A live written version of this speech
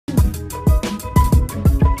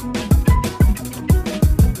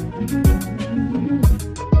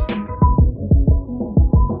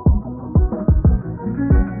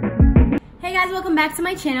back to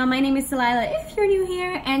my channel. My name is Delilah if you're new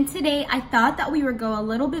here, and today I thought that we would go a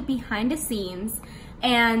little bit behind the scenes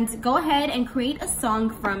and go ahead and create a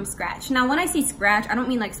song from scratch. Now when I say scratch, I don't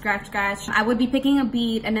mean like scratch. I would be picking a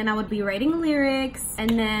beat and then I would be writing lyrics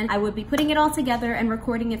and then I would be putting it all together and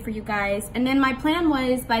recording it for you guys. And then my plan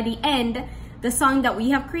was by the end, the song that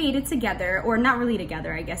we have created together, or not really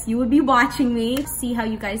together, I guess, you would be watching me, see how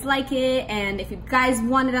you guys like it, and if you guys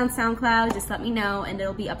want it on SoundCloud, just let me know and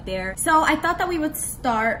it'll be up there. So I thought that we would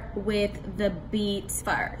start with the beat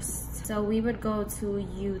first. So we would go to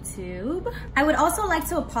YouTube. I would also like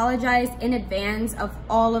to apologize in advance of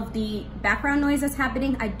all of the background noise that's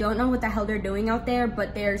happening. I don't know what the hell they're doing out there,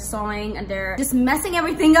 but they're sawing and they're just messing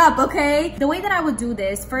everything up, okay? The way that I would do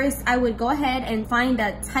this, first I would go ahead and find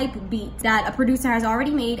a type beat that a producer has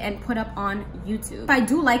already made and put up on YouTube. If I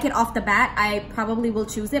do like it off the bat, I probably will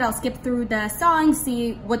choose it. I'll skip through the song,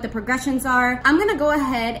 see what the progressions are. I'm gonna go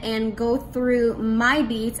ahead and go through my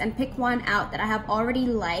beats and pick one out that I have already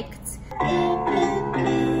liked.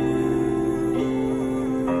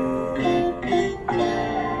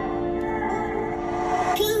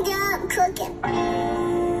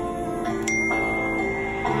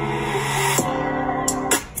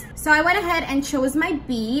 So I went ahead and chose my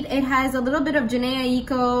beat. It has a little bit of Jhené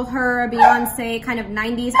Aiko, her, Beyonce, kind of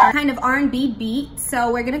 90s, kind of R&B beat.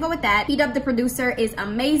 So we're gonna go with that. PdubProducer is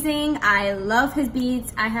amazing. I love his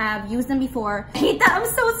beats. I have used them before. I hate that. I'm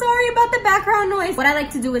so sorry about the background noise. What I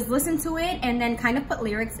like to do is listen to it and then kind of put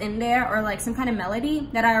lyrics in there or like some kind of melody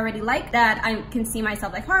that I already like that I can see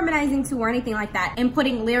myself like harmonizing to or anything like that, and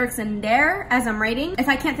putting lyrics in there as I'm writing. If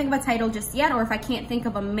I can't think of a title just yet, or if I can't think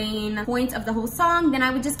of a main point of the whole song, then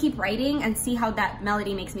I would just keep writing and see how that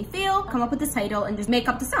melody makes me feel, come up with this title, and just make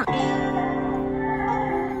up the song.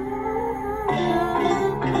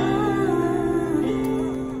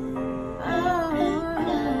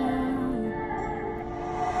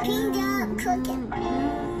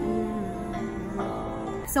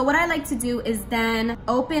 So what I like to do is then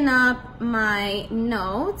open up my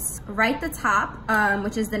notes, write the top,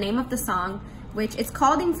 which is the name of the song, which it's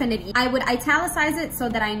called Infinity. I would italicize it so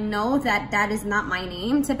that I know that that is not my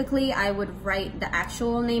name. Typically, I would write the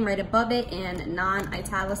actual name right above it in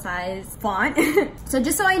non-italicized font. So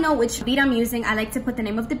just so I know which beat I'm using, I like to put the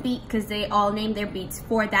name of the beat because they all name their beats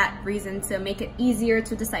for that reason, to make it easier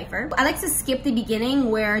to decipher. I like to skip the beginning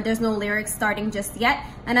where there's no lyrics starting just yet,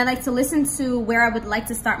 and I like to listen to where I would like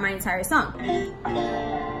to start my entire song.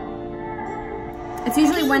 It's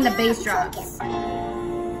usually when the bass drops.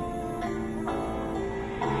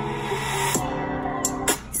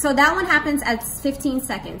 So that one happens at 15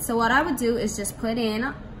 seconds. So what I would do is just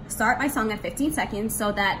start my song at 15 seconds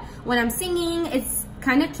so that when I'm singing, it's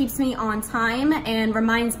kind of keeps me on time and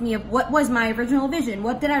reminds me of what was my original vision.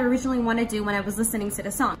 What did I originally want to do when I was listening to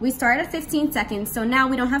the song? We start at 15 seconds, so now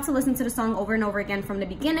we don't have to listen to the song over and over again from the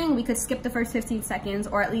beginning. We could skip the first 15 seconds,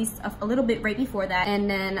 or at least a little bit right before that, and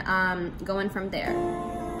then go in from there.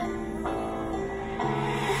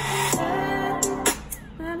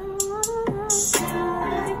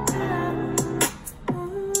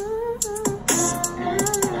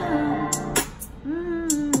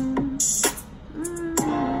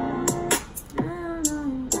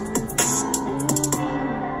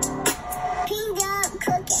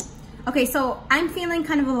 Okay, so I'm feeling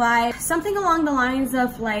kind of a vibe, something along the lines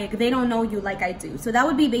of like, they don't know you like I do. So that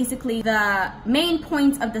would be basically the main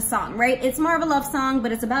point of the song, right? It's more of a love song,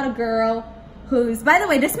 but it's about a girl who's, by the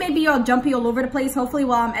way, this may be all jumpy all over the place. Hopefully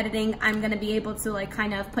while I'm editing, I'm gonna be able to like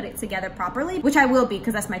kind of put it together properly, which I will be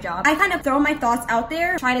because that's my job. I kind of throw my thoughts out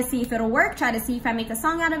there, try to see if it'll work, try to see if I make a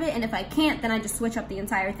song out of it, and if I can't, then I just switch up the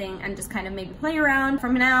entire thing and just kind of maybe play around.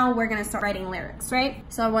 From now, we're gonna start writing lyrics, right?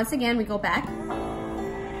 So once again, we go back.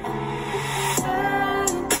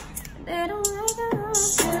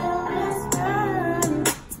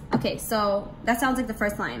 Okay, so that sounds like the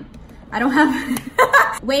first line. I don't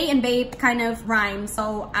have Wait and babe kind of rhyme,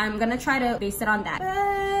 so I'm gonna try to base it on that.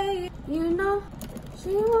 Babe, you know she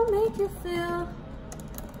will make you feel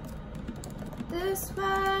this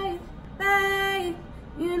way. Babe,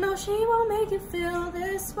 you know she won't make you feel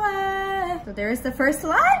this way. So there's the first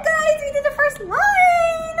line, guys. We did the first line.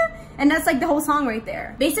 And that's like the whole song right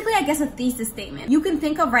there. Basically, I guess a thesis statement. You can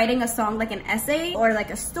think of writing a song like an essay or like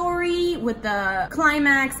a story with the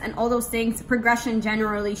climax and all those things. Progression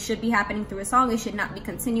generally should be happening through a song. It should not be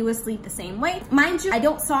continuously the same way. Mind you, I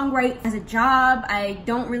don't songwrite as a job. I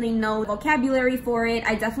don't really know vocabulary for it.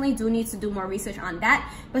 I definitely do need to do more research on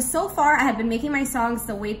that. But so far, I have been making my songs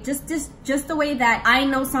the way, just the way that I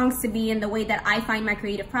know songs to be and the way that I find my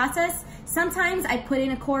creative process. Sometimes I put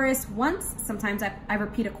in a chorus once, sometimes I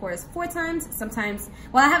repeat a chorus 4 times, sometimes,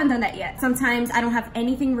 well, I haven't done that yet. Sometimes I don't have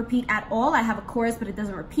anything repeat at all. I have a chorus, but it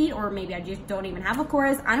doesn't repeat, or maybe I just don't even have a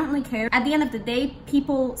chorus. I don't really care. At the end of the day,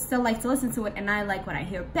 people still like to listen to it, and I like what I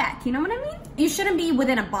hear back. You know what I mean? You shouldn't be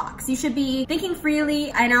within a box. You should be thinking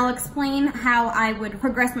freely, and I'll explain how I would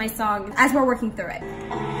progress my song as we're working through it.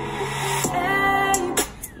 Hey,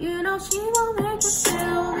 you know she won't make you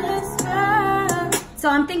feel this way. So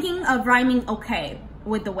I'm thinking of rhyming okay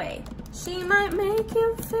with the way. She might make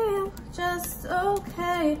you feel just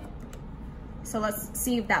okay. So let's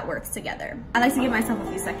see if that works together. I like to give myself a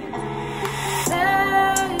few seconds.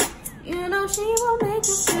 Hey, you know she won't make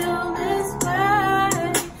you feel this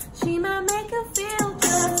way. She might make you feel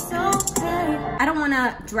just okay. I don't want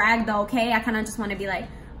to drag the okay. I kind of just want to be like,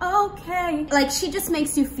 okay. Like, she just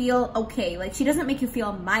makes you feel okay. Like, she doesn't make you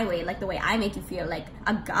feel my way, like the way I make you feel, like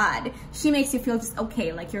a god. She makes you feel just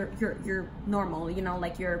okay, like you're normal, you know,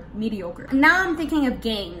 like you're mediocre. Now I'm thinking of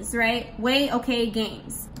games, right? Way okay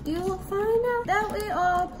games. You will find out that we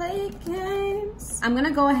all play games. I'm gonna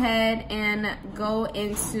go ahead and go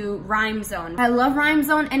into rhyme zone. I love rhyme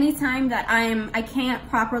zone. Anytime that I can't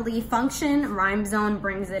properly function, rhyme zone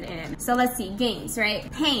brings it in. So let's see, games,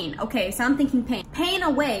 right? Pain, okay, so I'm thinking pain. Pain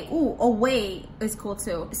away, ooh, away is cool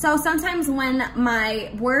too. So sometimes when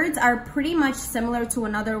my words are pretty much similar to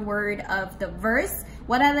another word of the verse,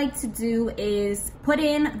 what I like to do is put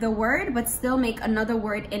in the word, but still make another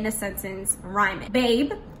word in the sentence rhyme it.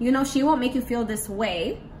 Babe, you know she won't make you feel this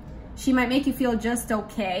way. She might make you feel just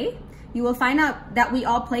okay. You will find out that we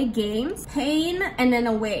all play games. Pain and then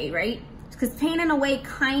away, right? Because pain and away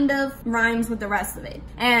kind of rhymes with the rest of it.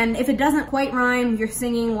 And if it doesn't quite rhyme, your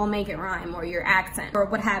singing will make it rhyme, or your accent, or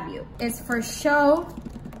what have you. It's for show,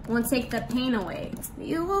 won't take the pain away.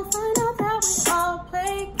 You will find out that we all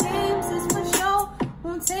play games. It's for show,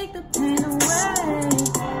 won't take the pain away.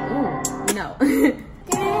 Ooh, no.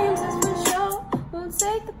 Games is for show, won't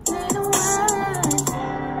take the pain away.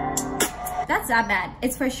 That's not bad.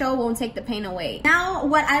 It's for show, won't take the pain away. Now,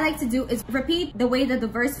 what I like to do is repeat the way that the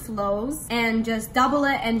verse flows and just double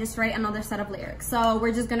it and just write another set of lyrics. So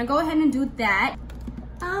we're just gonna go ahead and do that.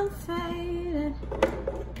 I'm faded.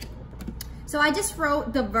 So I just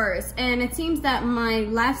wrote the verse, and it seems that my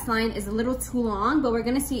last line is a little too long, but we're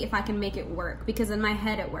gonna see if I can make it work, because in my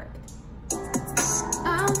head it worked.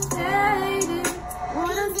 I'm faded,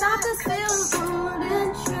 wanna stop this feeling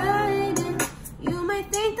and traded. You may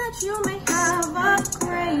think that you may have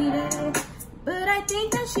upgraded, but I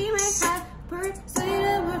think that she may have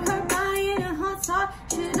persuaded with her body and her talk.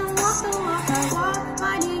 She don't walk the walk I walk.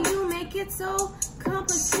 Why do you make it so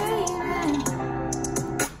complicated?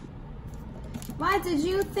 Why did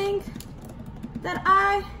you think that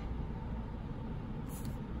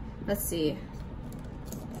let's see,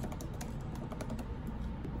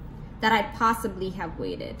 that I possibly have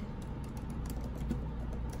waited?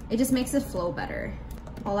 It just makes it flow better.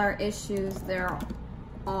 All our issues, they're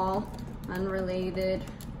all unrelated.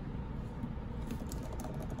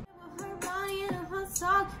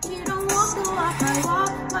 You don't walk the walk I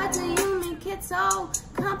walk. Why do you make it so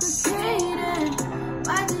complicated?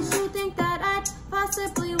 Why did you think that I'd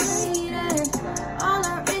possibly waited? All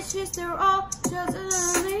our issues, they're all just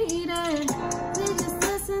unrelated. Please just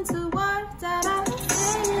listen to words that I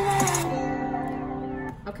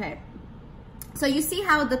stated. Okay. So you see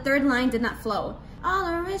how the third line did not flow. All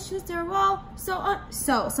our issues, they're all so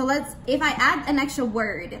let's, if I add an extra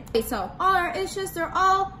word. Okay, so all our issues, they're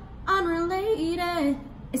all unrelated.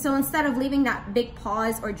 So instead of leaving that big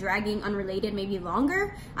pause or dragging unrelated maybe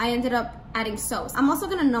longer, I ended up adding so. I'm also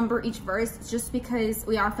gonna number each verse just because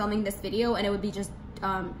we are filming this video and it would be just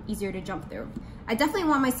easier to jump through. I definitely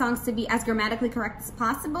want my songs to be as grammatically correct as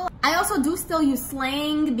possible. I also do still use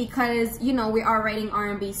slang because, you know, we are writing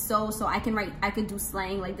R&B Soul, so I could do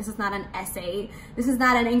slang. Like, this is not an essay. This is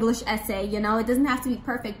not an English essay, you know? It doesn't have to be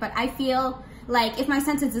perfect, but I feel like if my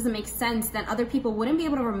sentence doesn't make sense, then other people wouldn't be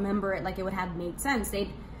able to remember it like it would have made sense.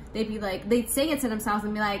 They'd be like, they'd say it to themselves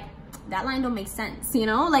and be like, that line don't make sense, you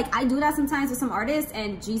know? Like, I do that sometimes with some artists,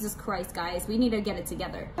 and Jesus Christ, guys, we need to get it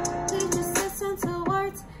together.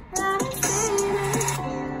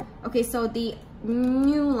 Okay, so the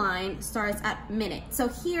new line starts at minute. So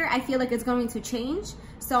here, I feel like it's going to change.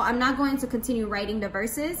 So I'm not going to continue writing the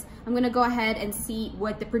verses. I'm gonna go ahead and see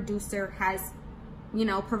what the producer has, you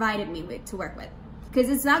know, provided me with to work with. Because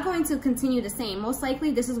it's not going to continue the same. Most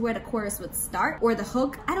likely, this is where the chorus would start, or the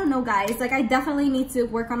hook. I don't know, guys. Like, I definitely need to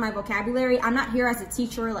work on my vocabulary. I'm not here as a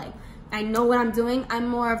teacher. Like, I know what I'm doing. I'm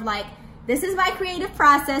more of like, this is my creative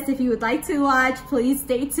process. If you would like to watch, please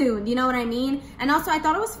stay tuned. You know what I mean? And also I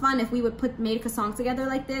thought it was fun if we would make a song together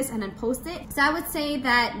like this and then post it. So I would say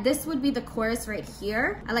that this would be the chorus right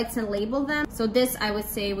here. I like to label them. So this I would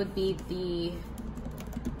say would be the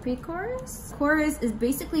pre-chorus. Chorus is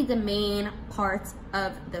basically the main part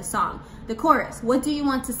of the song. The chorus, what do you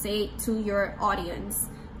want to say to your audience?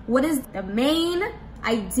 What is the main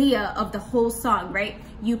idea of the whole song, right?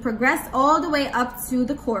 You progress all the way up to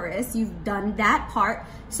the chorus. You've done that part.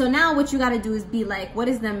 So now what you got to do is be like, what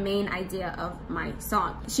is the main idea of my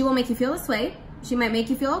song? She will make you feel this way. She might make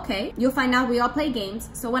you feel okay. You'll find out we all play games.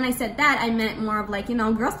 So when I said that, I meant more of like, you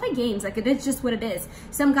know, girls play games. Like, it's just what it is.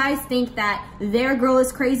 Some guys think that their girl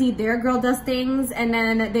is crazy, their girl does things, and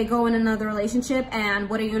then they go in another relationship, and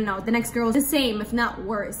what do you know? The next girl is the same, if not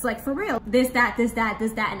worse. Like, for real. This, that,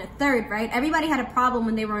 and a third, right? Everybody had a problem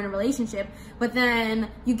when they were in a relationship, but then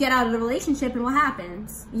you get out of the relationship, and what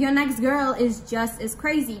happens? Your next girl is just as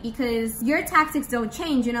crazy because your tactics don't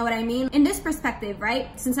change, you know what I mean? In this perspective, right?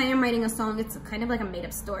 Since I am writing a song, it's kind of like a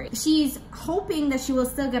made-up story. She's hoping that she will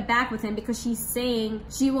still get back with him because she's saying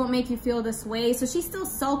she won't make you feel this way. So she's still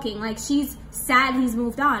sulking, like she's sad he's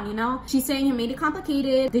moved on, you know? She's saying you made it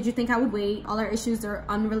complicated. Did you think I would wait? All our issues are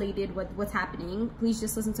unrelated with what's happening. Please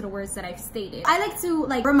just listen to the words that I've stated. I like to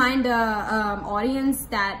like remind the audience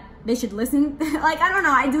that they should listen. Like, I don't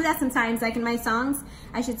know, I do that sometimes. Like in my songs,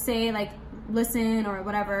 I should say like, listen or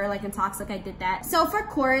whatever, like in Toxic I did that. So for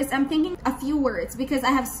chorus, I'm thinking a few words because I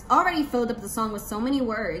have already filled up the song with so many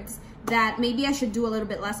words that maybe I should do a little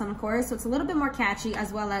bit less on the chorus so it's a little bit more catchy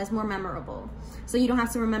as well as more memorable. So you don't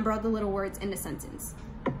have to remember all the little words in the sentence.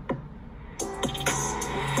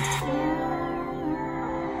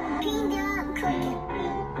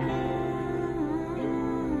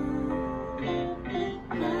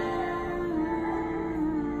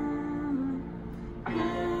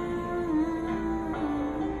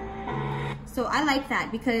 So I like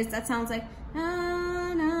that because that sounds like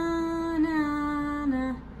na na na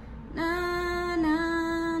na na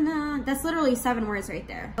na na. That's literally 7 words right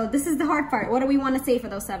there. So this is the hard part. What do we want to say for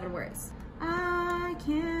those 7 words? I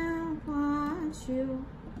can't watch you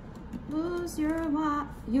lose your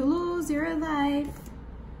life.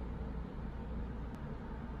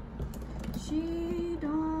 She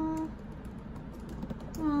don't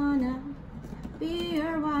wanna be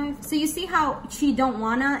your wife. So you see how she don't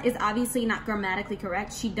wanna is obviously not grammatically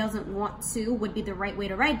correct. She doesn't want to would be the right way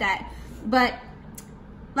to write that. But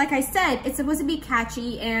like I said, it's supposed to be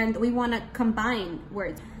catchy and we want to combine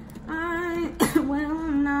words. I will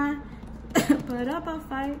not put up a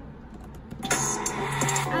fight.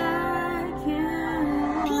 I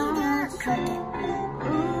can't watch you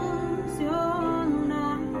lose your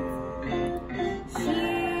life. She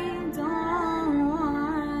don't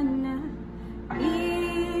wanna be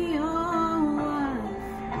your wife.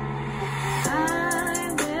 I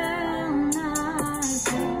will not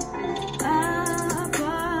put up a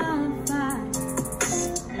fight.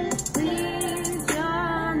 Please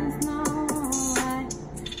just know I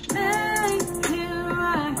make you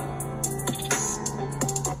right.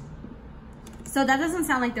 So that doesn't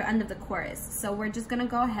sound like the end of the chorus. So we're just gonna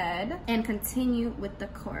go ahead and continue with the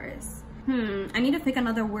chorus. I need to pick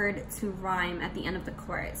another word to rhyme at the end of the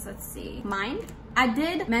chorus. Let's see. Mind? I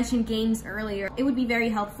did mention games earlier. It would be very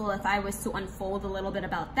helpful if I was to unfold a little bit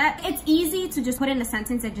about that. It's easy to just put in a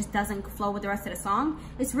sentence that just doesn't flow with the rest of the song.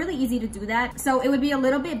 It's really easy to do that. So it would be a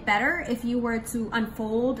little bit better if you were to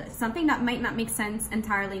unfold something that might not make sense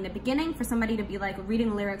entirely in the beginning for somebody to be like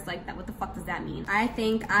reading lyrics like that. What the fuck does that mean? I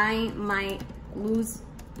think I might lose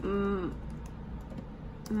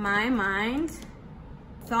my mind.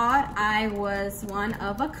 Thought I was one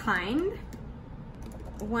of a kind.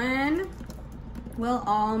 When will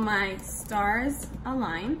all my stars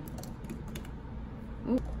align?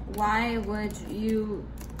 Why would you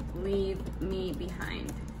leave me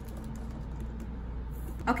behind?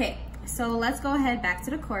 Okay, so let's go ahead back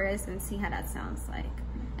to the chorus and see how that sounds like.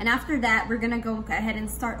 And after that, we're gonna go ahead and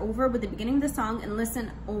start over with the beginning of the song and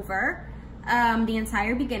listen over the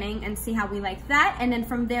entire beginning and see how we like that. And then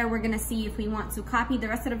from there, we're gonna see if we want to copy the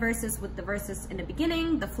rest of the verses with the verses in the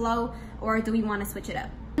beginning, the flow, or do we want to switch it up.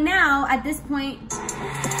 Now, at this point,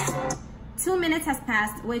 2 minutes has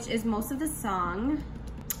passed, which is most of the song.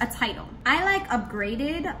 A title. I like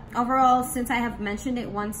Upgraded. Overall, since I have mentioned it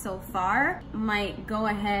once so far, might go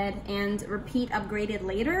ahead and repeat Upgraded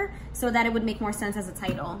later so that it would make more sense as a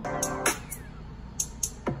title.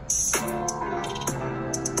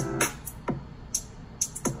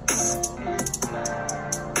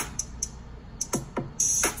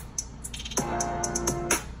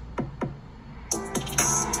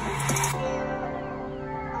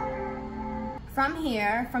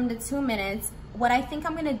 here, from the 2 minutes, what I think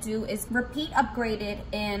I'm gonna do is repeat upgraded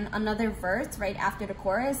in another verse right after the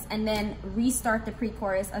chorus, and then restart the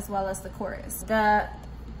pre-chorus as well as the chorus. The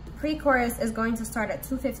pre-chorus is going to start at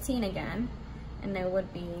 2:15 again, and it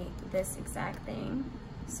would be this exact thing.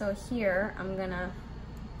 So here, I'm gonna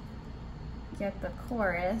get the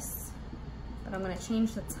chorus, but I'm gonna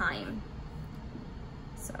change the time.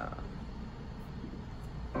 So.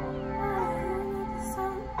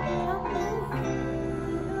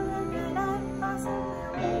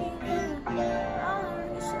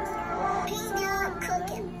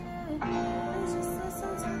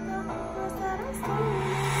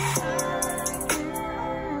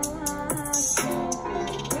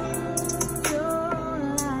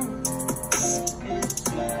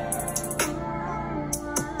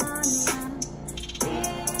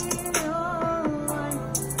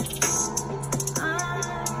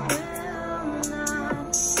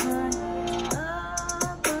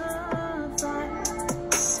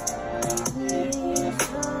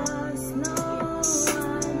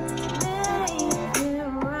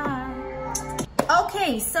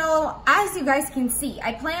 Okay, so as you guys can see,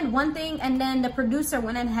 I planned one thing and then the producer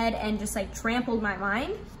went ahead and just like trampled my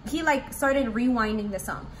mind. He like started rewinding the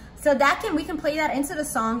song. So we can play that into the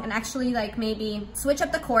song and actually like maybe switch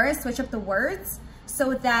up the chorus, switch up the words,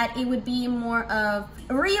 so that it would be more of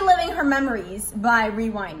reliving her memories by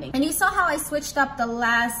rewinding. And you saw how I switched up the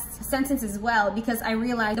last sentence as well, because I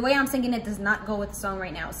realized the way I'm singing it does not go with the song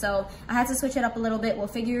right now. So I had to switch it up a little bit. We'll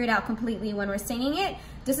figure it out completely when we're singing it.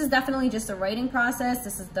 This is definitely just a writing process.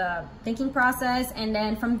 This is the thinking process. And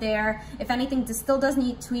then from there, if anything still does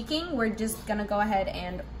need tweaking, we're just gonna go ahead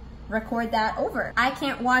and record that over. I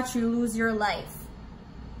can't watch you lose your life.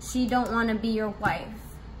 She don't wanna be your wife.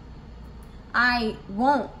 I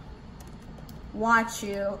won't watch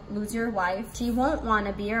you lose your wife. She won't want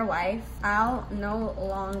to be your wife. I'll no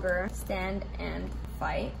longer stand and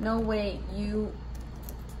fight. No way you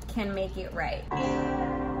can make it right.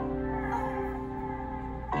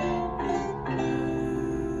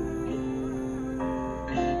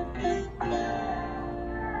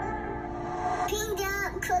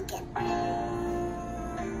 Cooking.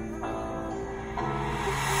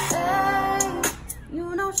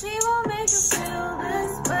 You know she won't make you feel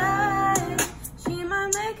this way. She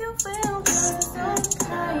might make you feel just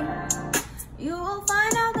okay. You will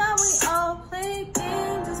find out that we all play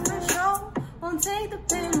games just for show. Won't take the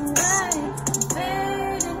pain away.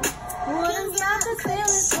 Fading. Wouldn't stop the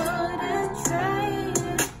feeling, wouldn't trade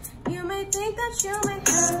it. You may think that you may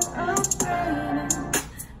have upgraded,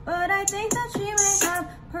 but I think that she may have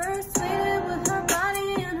persuaded with her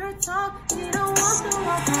body and her talk. She don't want to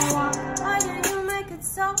walk my walk. Why do you make it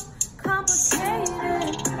so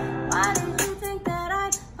complicated? Why did you think that I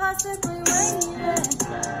possibly waited?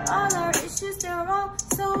 All our issues, they're all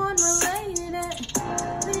so unrelated.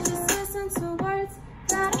 We just listen to words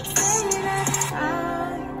that I stated. I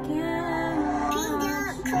can't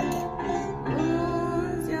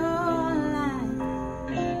lose your life.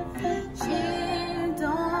 She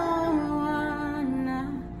don't wanna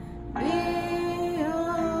be your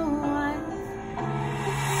wife.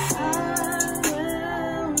 I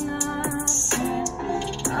will not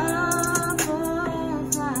get up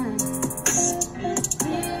or fly.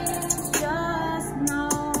 Please just know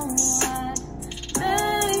what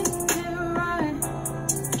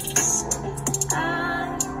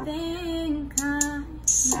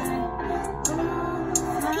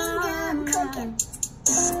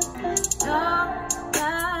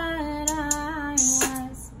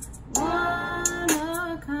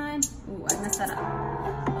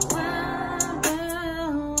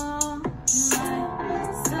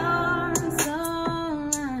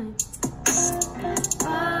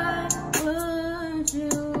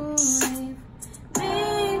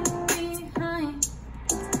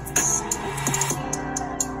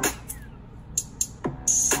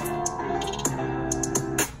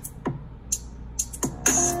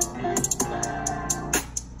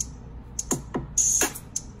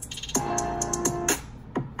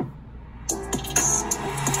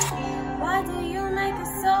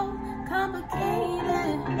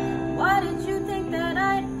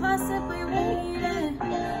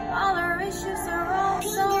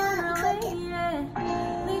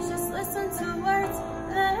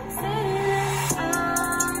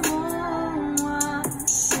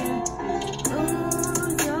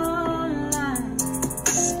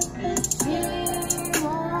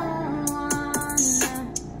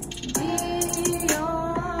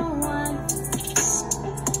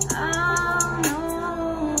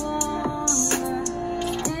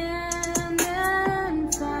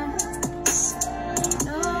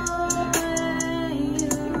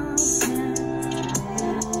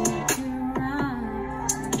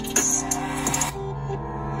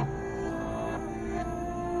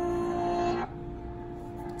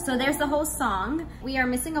So there's the whole song. We are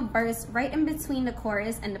missing a verse right in between the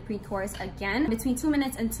chorus and the pre-chorus again, between 2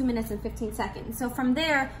 minutes and 2 minutes and 15 seconds. So from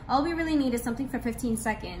there, all we really need is something for 15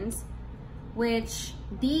 seconds, which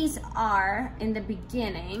these are in the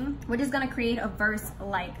beginning. We're just gonna create a verse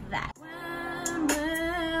like that. When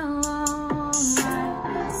will all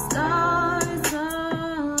my stars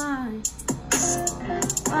align?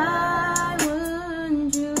 Why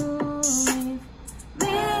wouldn't you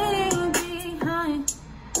leave me behind?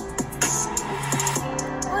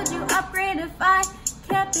 Would you upgrade if I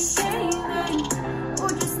kept behaving?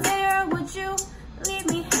 Would you stay or would you leave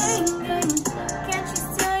me hanging? Can't you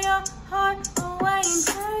steal your heart away and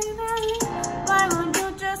crave it? Why won't you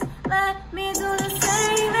just let me do the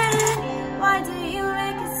saving? Why do you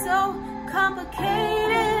make it so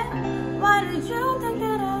complicated? Why did you think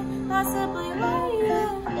that I simply waited?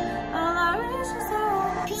 All I wish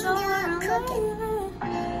is someone related.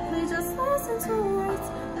 Please just listen to words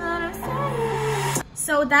that I'm saying.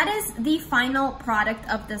 So that is the final product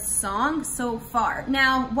of the song so far.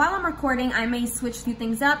 Now, while I'm recording, I may switch a few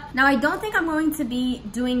things up. Now, I don't think I'm going to be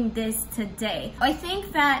doing this today. I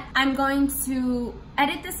think that I'm going to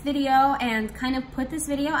edit this video and kind of put this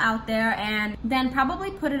video out there and then probably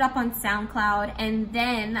put it up on SoundCloud, and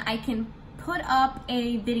then I can put up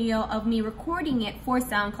a video of me recording it for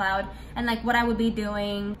SoundCloud and like what I would be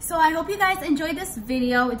doing. So I hope you guys enjoyed this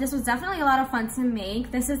video. This was definitely a lot of fun to make.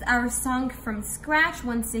 This is our song from scratch.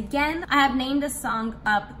 Once again, I have named the song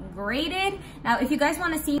Upgraded. Now, if you guys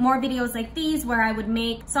want to see more videos like these where I would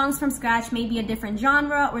make songs from scratch, maybe a different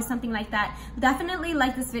genre or something like that, definitely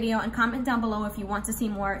like this video and comment down below if you want to see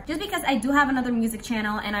more. Just because I do have another music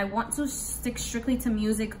channel and I want to stick strictly to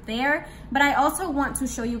music there, but I also want to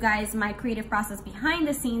show you guys my creative process behind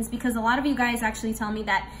the scenes, because a lot of you guys actually tell me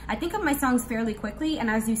that I think of my songs fairly quickly, and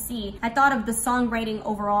as you see, I thought of the songwriting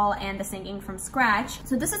overall and the singing from scratch.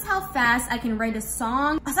 So this is how fast I can write a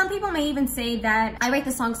song. Some people may even say that I write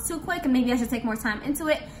the songs too quick and maybe I should take more time into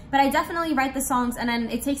it, but I definitely write the songs and then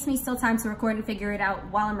it takes me still time to record and figure it out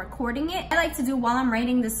while I'm recording it. I like to do while I'm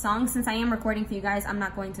writing the song. Since I am recording for you guys, I'm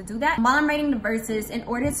not going to do that while I'm writing the verses in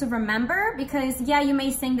order to remember, because yeah, you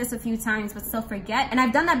may sing this a few times but still forget, and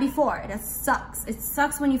I've done that before. That sucks. It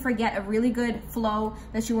sucks when you forget a really good flow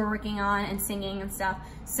that you were working on and singing and stuff.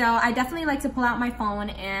 So I definitely like to pull out my phone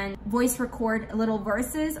and voice record little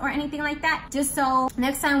verses or anything like that, just so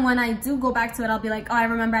next time when I do go back to it, I'll be like, oh, I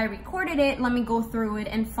remember I recorded it, let me go through it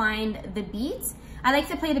and find the beats. I like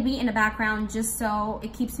to play the beat in the background just so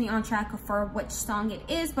it keeps me on track for which song it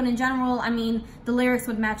is, but in general, I mean, the lyrics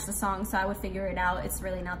would match the song, so I would figure it out. It's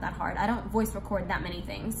really not that hard. I don't voice record that many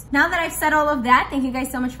things. Now that I've said all of that, thank you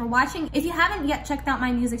guys so much for watching. If you haven't yet checked out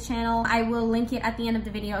my music channel, I will link it at the end of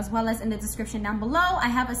the video as well as in the description down below. I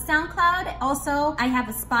have a SoundCloud, also I have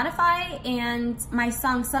a Spotify, and my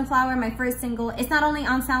song Sunflower, my first single, it's not only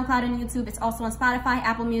on SoundCloud and YouTube, it's also on Spotify,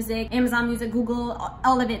 Apple Music, Amazon Music, Google,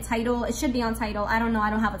 all of it. Tidal, it should be on Tidal. I don't know, I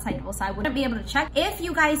don't have a Tidal, so I wouldn't be able to check. If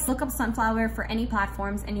you guys look up Sunflower for any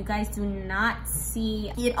platforms and you guys do not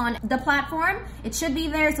see it on the platform, it should be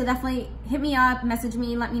there, so definitely hit me up, message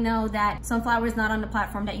me, let me know that Sunflower is not on the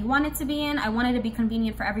platform that you want it to be in. I want it to be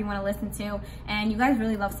convenient for everyone to listen to, and you guys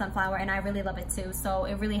really love Sunflower and I really love it too, so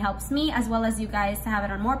it really helps me as well as you guys to have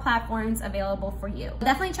it on more platforms available for you.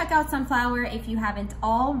 Definitely check out Sunflower if you haven't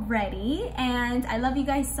already, and I love you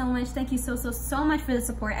guys so much. Thank you so much for the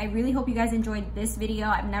support. I really hope you guys enjoyed this video.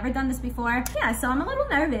 I've never done this before. Yeah, so I'm a little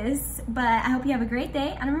nervous, but I hope you have a great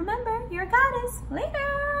day, and remember, you're a goddess.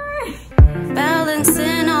 Later!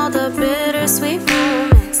 Balancing all the bittersweet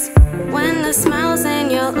moments when the smiles in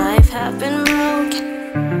your life have been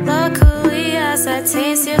broken. Luckily, as I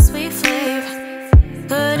taste your sweet flavor,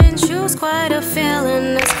 couldn't choose quite a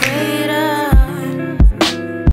feeling as